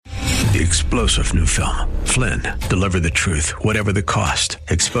the explosive new film, Flynn, Deliver the Truth, Whatever the Cost,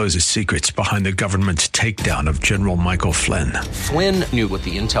 exposes secrets behind the government's takedown of General Michael Flynn. Flynn knew what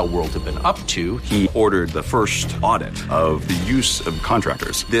the intel world had been up to. He ordered the first audit of the use of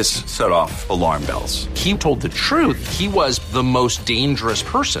contractors. This set off alarm bells. He told the truth. He was the most dangerous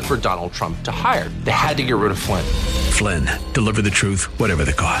person for Donald Trump to hire. They had to get rid of Flynn. Flynn, Deliver the Truth, Whatever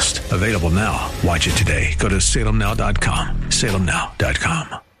the Cost. Available now. Watch it today. Go to salemnow.com.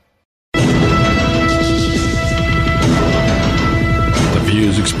 salemnow.com. The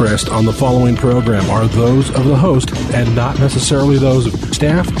views expressed on the following program are those of the host and not necessarily those of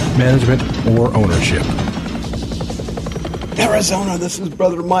staff, management, or ownership. Arizona, this is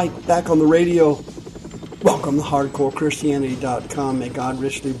Brother Mike back on the radio. Welcome to HardcoreChristianity.com. May God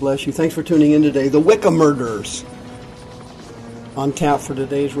richly bless you. Thanks for tuning in today. The Wicca Murders on tap for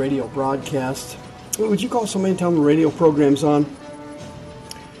today's radio broadcast. Would you call somebody and tell them the radio program's on?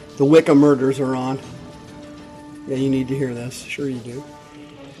 The Wicca Murders are on. Yeah, you need to hear this. Sure you do.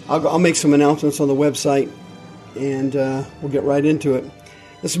 I'll make some announcements on the website, and we'll get right into it.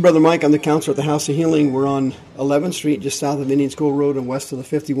 This is Brother Mike. I'm the counselor at the House of Healing. We're on 11th Street, just south of Indian School Road and west of the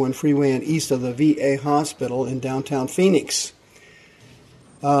 51 Freeway and east of the VA Hospital in downtown Phoenix.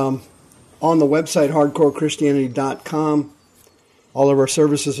 On the website, hardcorechristianity.com, all of our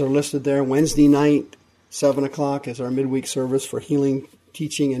services are listed there. Wednesday night, 7 o'clock is our midweek service for healing,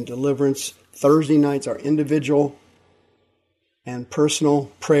 teaching, and deliverance. Thursday nights are individual and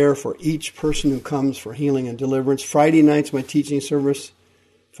personal prayer for each person who comes for healing and deliverance. Friday nights, my teaching service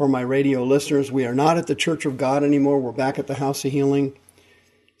for my radio listeners. We are not at the Church of God anymore. We're back at the House of Healing,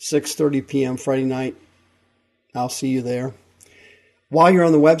 6:30 p.m. Friday night. I'll see you there. While you're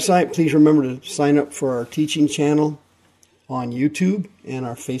on the website, please remember to sign up for our teaching channel on YouTube and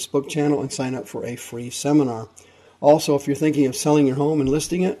our Facebook channel and sign up for a free seminar. Also, if you're thinking of selling your home and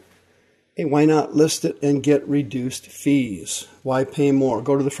listing it, hey, why not list it and get reduced fees? Why pay more?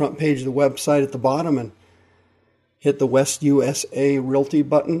 Go to the front page of the website at the bottom and hit the West USA Realty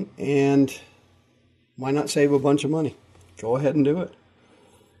button, and why not save a bunch of money? Go ahead and do it.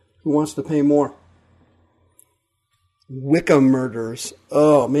 Who wants to pay more? Wicca Murders.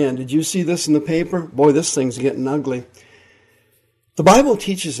 Oh, man, did you see this in the paper? Boy, this thing's getting ugly. The Bible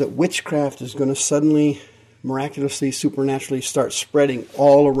teaches that witchcraft is going to suddenly, miraculously, supernaturally start spreading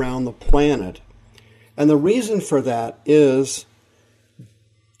all around the planet. And the reason for that is,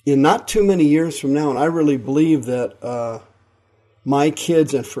 in not too many years from now, and I really believe that my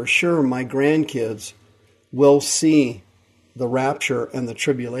kids and for sure my grandkids will see the rapture and the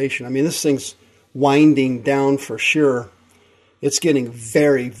tribulation. I mean, this thing's winding down for sure. It's getting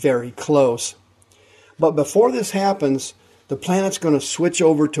very, very close. But before this happens, the planet's going to switch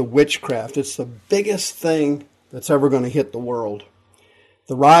over to witchcraft. It's the biggest thing that's ever going to hit the world.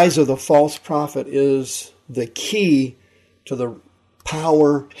 The rise of the false prophet is the key to the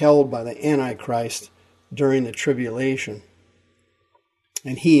power held by the Antichrist during the tribulation.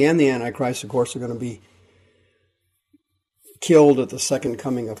 And he and the Antichrist, of course, are going to be killed at the second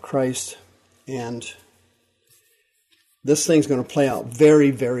coming of Christ. And this thing's going to play out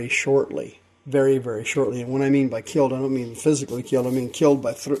very, very shortly. Very, very shortly. And when I mean by killed, I don't mean physically killed. I mean killed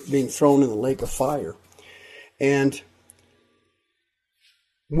by being thrown in the lake of fire. And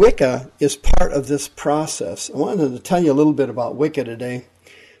Wicca is part of this process. I wanted to tell you a little bit about Wicca today.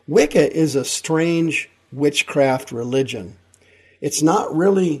 Wicca is a strange witchcraft religion. It's not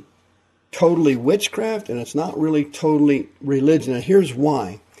really totally witchcraft, and it's not really totally religion. And here's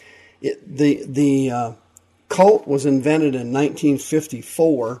why. The cult was invented in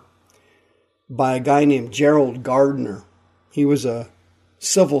 1954 by a guy named Gerald Gardner. He was a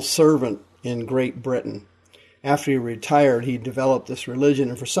civil servant in Great Britain. After he retired, he developed this religion,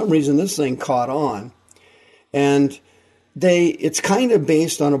 and for some reason this thing caught on. And it's kind of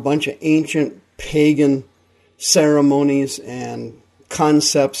based on a bunch of ancient pagan ceremonies and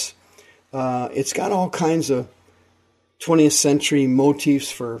concepts. It's got all kinds of 20th century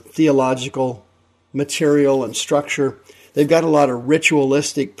motifs for theological material and structure. They've got a lot of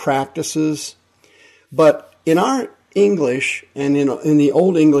ritualistic practices. But in our English, and in the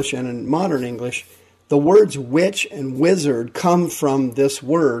Old English and in modern English, the words witch and wizard come from this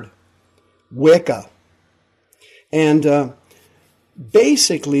word, Wicca. And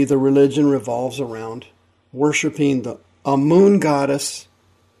basically the religion revolves around worshiping a moon goddess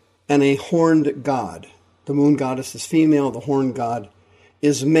and a horned god. The moon goddess is female, the horned god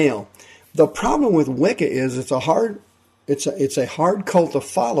is male. The problem with Wicca is it's a hard cult to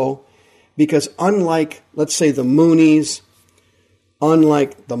follow, because unlike, let's say, the Moonies,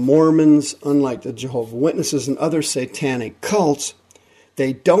 unlike the Mormons, unlike the Jehovah's Witnesses and other satanic cults,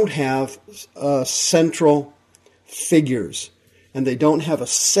 they don't have central figures, and they don't have a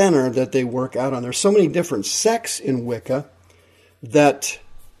center that they work out on. There's so many different sects in Wicca that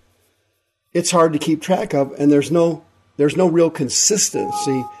it's hard to keep track of, and there's no real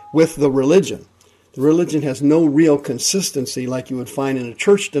consistency with the religion. The religion has no real consistency like you would find in a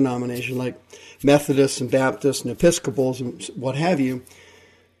church denomination like Methodists and Baptists and Episcopals and what have you,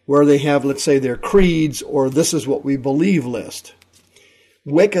 where they have, let's say, their creeds or this is what we believe list.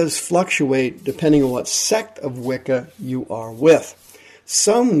 Wiccas fluctuate depending on what sect of Wicca you are with.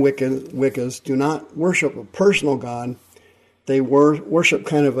 Some Wiccas do not worship a personal God. They worship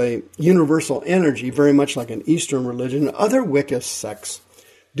kind of a universal energy, very much like an Eastern religion. Other Wicca sects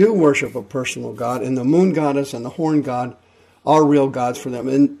do worship a personal God, and the moon goddess and the horn god are real gods for them.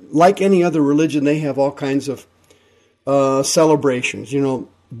 And like any other religion, they have all kinds of celebrations.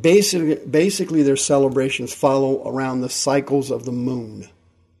 Basically their celebrations follow around the cycles of the moon.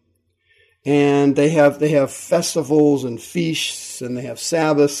 And they have festivals and feasts, and they have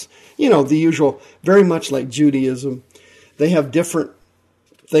Sabbaths, the usual, very much like Judaism. They have different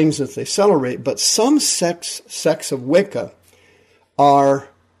things that they celebrate, but some sects of Wicca are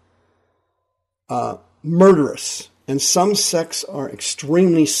murderous, and some sects are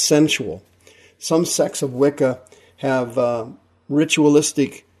extremely sensual. Some sects of Wicca have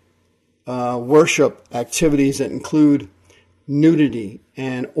ritualistic worship activities that include nudity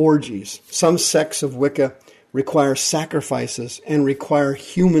and orgies. Some sects of Wicca require sacrifices and require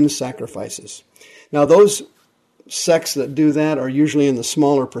human sacrifices. Now, those sects that do that are usually in the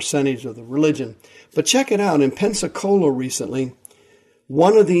smaller percentage of the religion. But check it out. In Pensacola recently,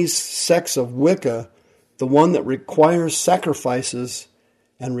 one of these sects of Wicca, the one that requires sacrifices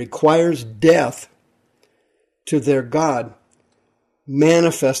and requires death to their god,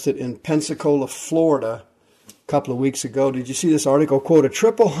 manifested in Pensacola, Florida, a couple of weeks ago. Did you see this article? Quote, a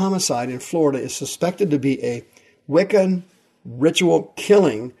triple homicide in Florida is suspected to be a Wiccan ritual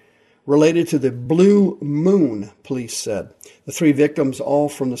killing related to the blue moon, police said. The 3 victims, all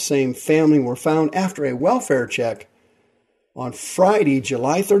from the same family, were found after a welfare check on Friday,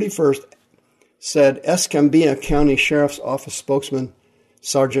 July 31st, said Escambia County Sheriff's Office spokesman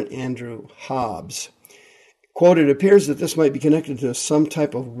Sergeant Andrew Hobbs. Quote, it appears that this might be connected to some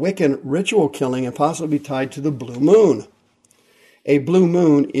type of Wiccan ritual killing and possibly tied to the blue moon. A blue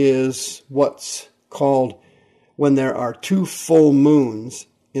moon is what's called when there are 2 full moons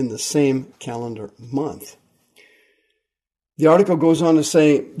in the same calendar month. The article goes on to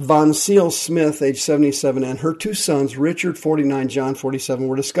say Von Seal Smith, age 77, and her 2 sons, Richard, 49, John, 47,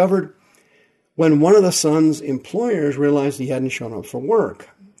 were discovered when one of the sons' employers realized he hadn't shown up for work.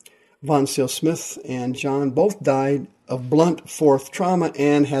 Von Seal Smith and John both died of blunt force trauma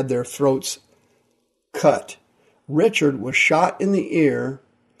and had their throats cut. Richard was shot in the ear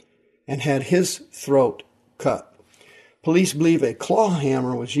and had his throat cut. Police believe a claw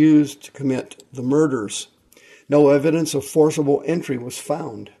hammer was used to commit the murders. No evidence of forcible entry was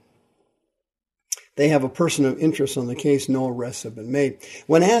found. They have a person of interest on the case. No arrests have been made.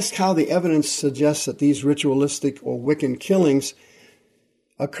 When asked how the evidence suggests that these ritualistic or Wiccan killings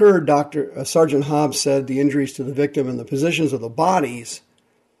occurred, Sergeant Hobbs said the injuries to the victim and the positions of the bodies,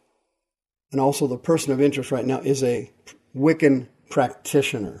 and also the person of interest right now, is a Wiccan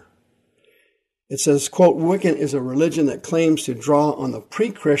practitioner. It says, quote, Wiccan is a religion that claims to draw on the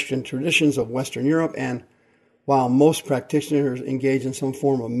pre-Christian traditions of Western Europe, and while most practitioners engage in some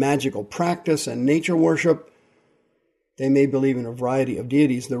form of magical practice and nature worship, they may believe in a variety of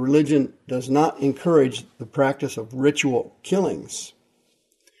deities. The religion does not encourage the practice of ritual killings.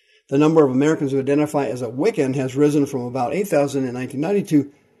 The number of Americans who identify as a Wiccan has risen from about 8,000 in 1990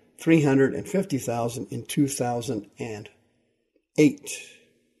 to 350,000 in 2008.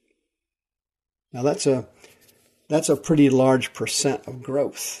 Now that's a pretty large percent of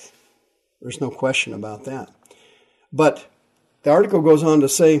growth. There's no question about that. But the article goes on to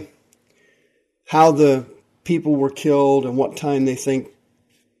say how the people were killed and what time they think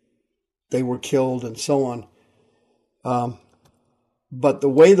they were killed and so on. But the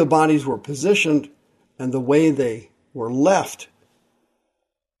way the bodies were positioned and the way they were left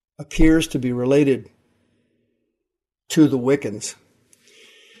appears to be related to the Wiccans.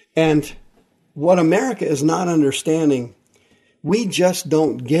 And what America is not understanding, we just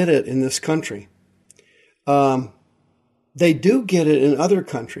don't get it in this country. They do get it in other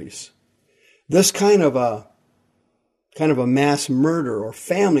countries. This kind of a mass murder or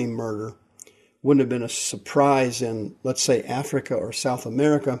family murder wouldn't have been a surprise in, let's say, Africa or South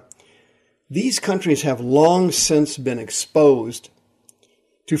America. These countries have long since been exposed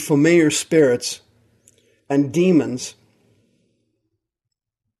to familiar spirits and demons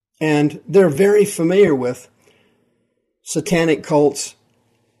And they're very familiar with satanic cults,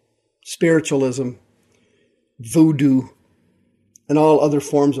 spiritualism, voodoo, and all other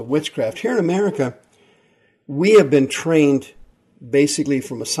forms of witchcraft. Here in America, we have been trained basically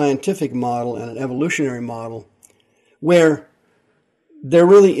from a scientific model and an evolutionary model where there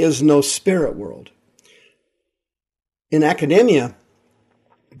really is no spirit world. In academia,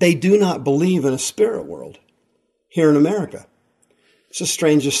 they do not believe in a spirit world here in America. It's the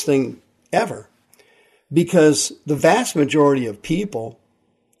strangest thing ever, because the vast majority of people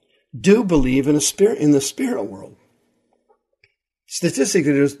do believe in the spirit world.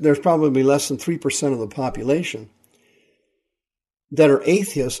 Statistically, there's probably less than 3% of the population that are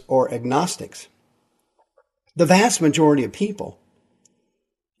atheists or agnostics. The vast majority of people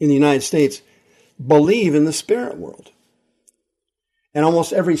in the United States believe in the spirit world. And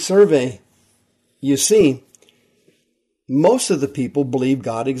almost every survey you see, most of the people believe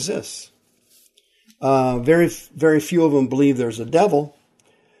God exists. Very, very few of them believe there's a devil.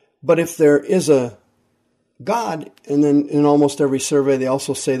 But if there is a God, and then in almost every survey they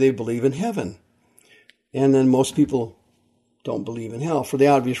also say they believe in heaven. And then most people don't believe in hell for the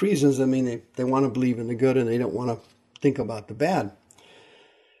obvious reasons. I mean, they want to believe in the good and they don't want to think about the bad.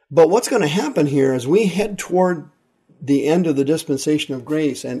 But what's going to happen here as we head toward the end of the dispensation of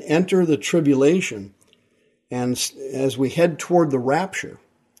grace and enter the tribulation, and as we head toward the rapture,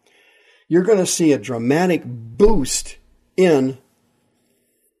 you're going to see a dramatic boost in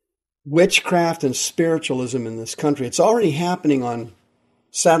witchcraft and spiritualism in this country. It's already happening on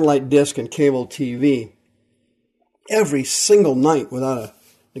satellite disc and cable TV. Every single night, without an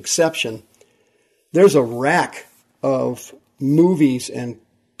exception, there's a rack of movies and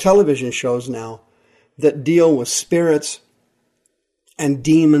television shows now that deal with spirits and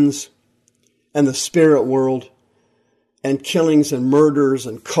demons and the spirit world and killings and murders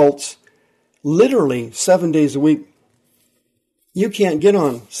and cults. Literally 7 days a week. You can't get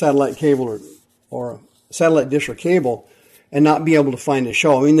on satellite cable or satellite dish or cable and not be able to find a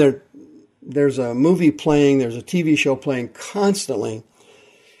show. I mean, there's a movie playing, there's a TV show playing constantly,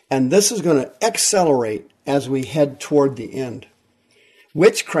 and this is going to accelerate as we head toward the end.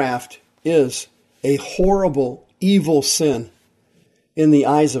 Witchcraft is a horrible, evil sin in the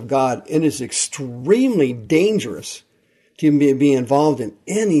eyes of God. It is extremely dangerous to be involved in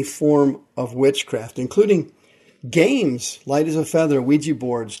any form of witchcraft, including games, light as a feather, Ouija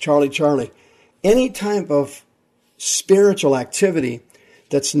boards, Charlie, any type of spiritual activity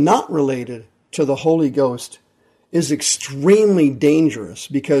that's not related to the Holy Ghost is extremely dangerous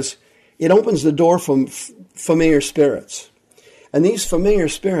because it opens the door from familiar spirits. And these familiar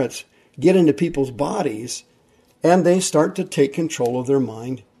spirits get into people's bodies and they start to take control of their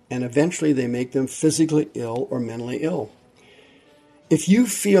mind, and eventually they make them physically ill or mentally ill. If you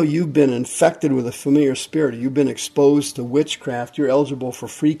feel you've been infected with a familiar spirit, or you've been exposed to witchcraft, you're eligible for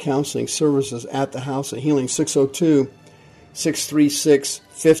free counseling services at the House of Healing,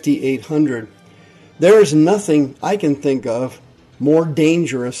 602-636-5800. There is nothing I can think of more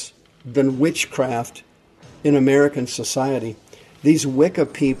dangerous than witchcraft in American society. These Wicca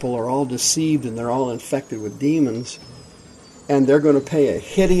people are all deceived and they're all infected with demons, and they're going to pay a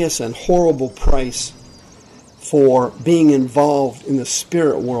hideous and horrible price for being involved in the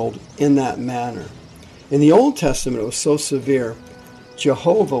spirit world in that manner. In the Old Testament, it was so severe,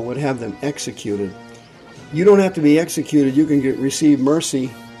 Jehovah would have them executed. You don't have to be executed. You can receive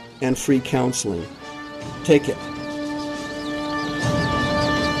mercy and free counseling. Take it.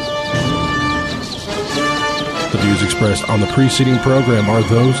 The views expressed on the preceding program are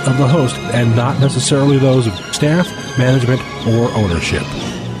those of the host and not necessarily those of staff, management, or ownership.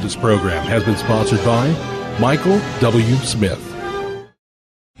 This program has been sponsored by Michael W. Smith.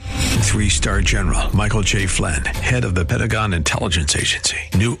 3-star General Michael J. Flynn, head of the Pentagon Intelligence Agency,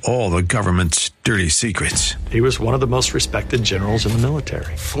 knew all the government's dirty secrets. He was one of the most respected generals in the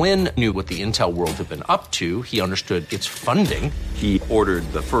military. Flynn knew what the intel world had been up to. He understood its funding. He ordered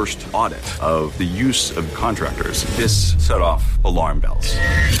the first audit of the use of contractors. This set off alarm bells.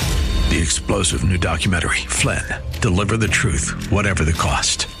 The explosive new documentary, Flynn, Deliver the Truth, Whatever the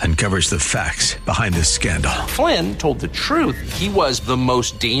Cost, uncovers the facts behind this scandal. Flynn told the truth. He was the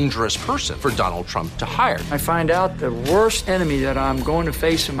most dangerous person for Donald Trump to hire. I find out the worst enemy that I'm going to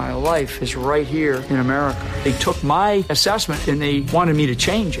face in my life is right here in America. They took my assessment and they wanted me to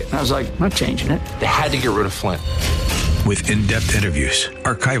change it. And I was like, I'm not changing it. They had to get rid of Flynn. With in-depth interviews,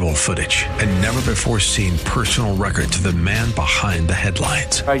 archival footage, and never-before-seen personal records of the man behind the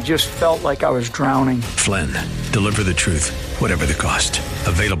headlines. I just felt like I was drowning. Flynn, Deliver the Truth, Whatever the Cost.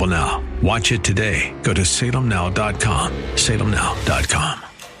 Available now. Watch it today. Go to salemnow.com. salemnow.com.